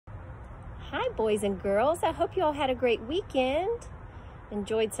Hi, boys and girls. I hope you all had a great weekend,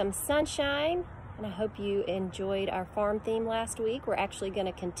 enjoyed some sunshine, and I hope you enjoyed our farm theme last week. We're actually going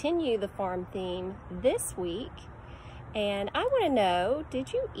to continue the farm theme this week. And I want to know,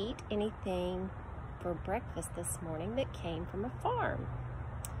 did you eat anything for breakfast this morning that came from a farm?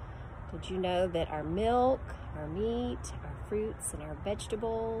 Did you know that our milk, our meat, our fruits, and our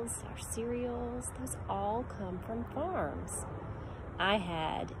vegetables, our cereals, those all come from farms? I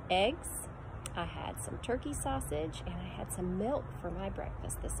had eggs, I had some turkey sausage, and I had some milk for my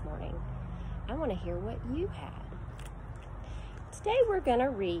breakfast this morning. I want to hear what you had. Today we're going to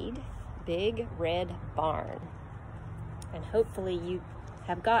read Big Red Barn. And hopefully you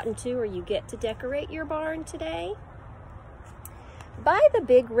have gotten to or you get to decorate your barn today. By the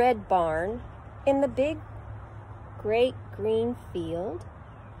big red barn, in the big great green field,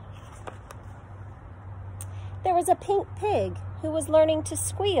 there was a pink pig who was learning to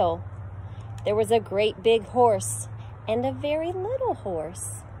squeal. There was a great big horse and a very little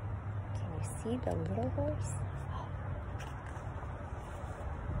horse. Can you see the little horse?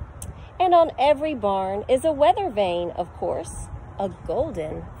 And on every barn is a weather vane, of course, a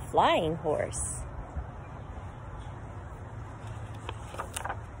golden flying horse.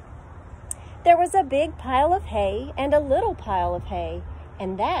 There was a big pile of hay and a little pile of hay,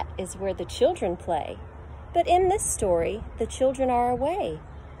 and that is where the children play. But in this story, the children are away.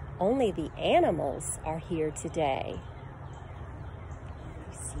 Only the animals are here today.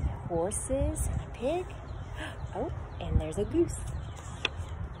 You see horses and a pig. Oh, and there's a goose.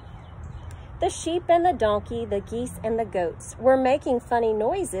 The sheep and the donkey, the geese and the goats were making funny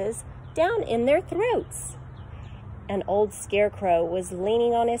noises down in their throats. An old scarecrow was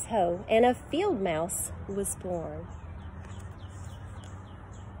leaning on his hoe, and a field mouse was born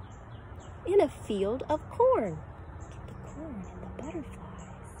in a field of corn. Get the corn and the butterflies.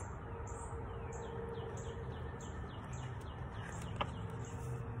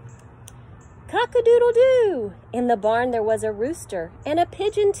 Cock-a-doodle-doo! In the barn there was a rooster and a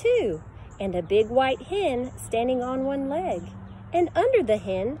pigeon too, and a big white hen standing on one leg, and under the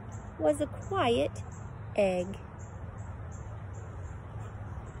hen was a quiet egg.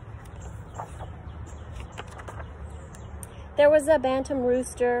 There was a bantam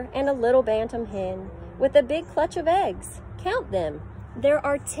rooster and a little bantam hen with a big clutch of eggs. Count them. There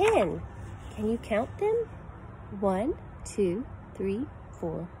are 10. Can you count them? 1, 2, 3,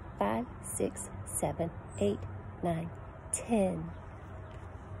 4, 5, 6, 7, 8, 9, 10.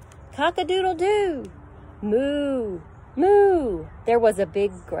 Cock-a-doodle-doo! Moo! Moo! There was a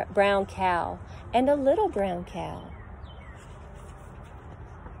big brown cow and a little brown cow.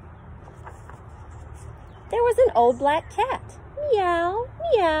 There was an old black cat, meow,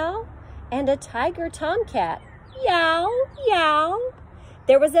 meow, and a tiger tomcat, yow, yow.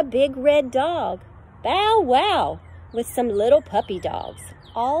 There was a big red dog, bow, wow, with some little puppy dogs,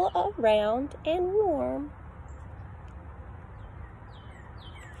 all around and warm.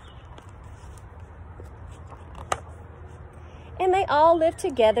 And they all lived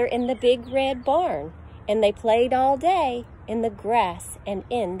together in the big red barn, and they played all day in the grass and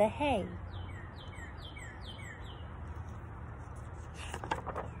in the hay.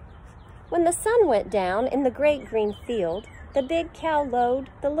 When the sun went down in the great green field, the big cow lowed,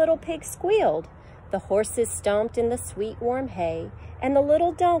 the little pig squealed, the horses stomped in the sweet warm hay, and the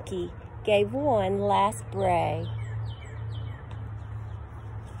little donkey gave one last bray.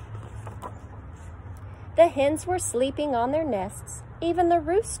 The hens were sleeping on their nests, even the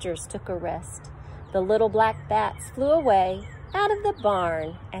roosters took a rest. The little black bats flew away out of the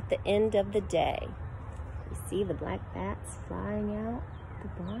barn at the end of the day. You see the black bats flying out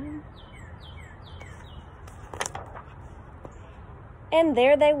the barn? And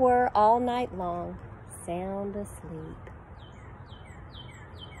there they were all night long, sound asleep.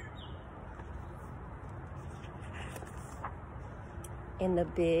 In the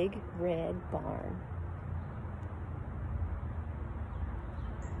big red barn.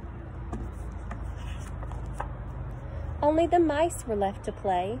 Only the mice were left to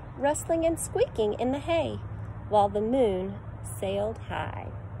play, rustling and squeaking in the hay, while the moon sailed high.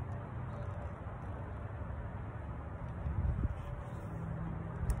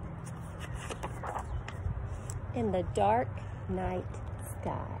 In the dark night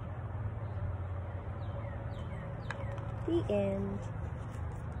sky. The end.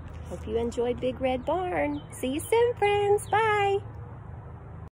 Hope you enjoyed Big Red Barn. See you soon, friends. Bye.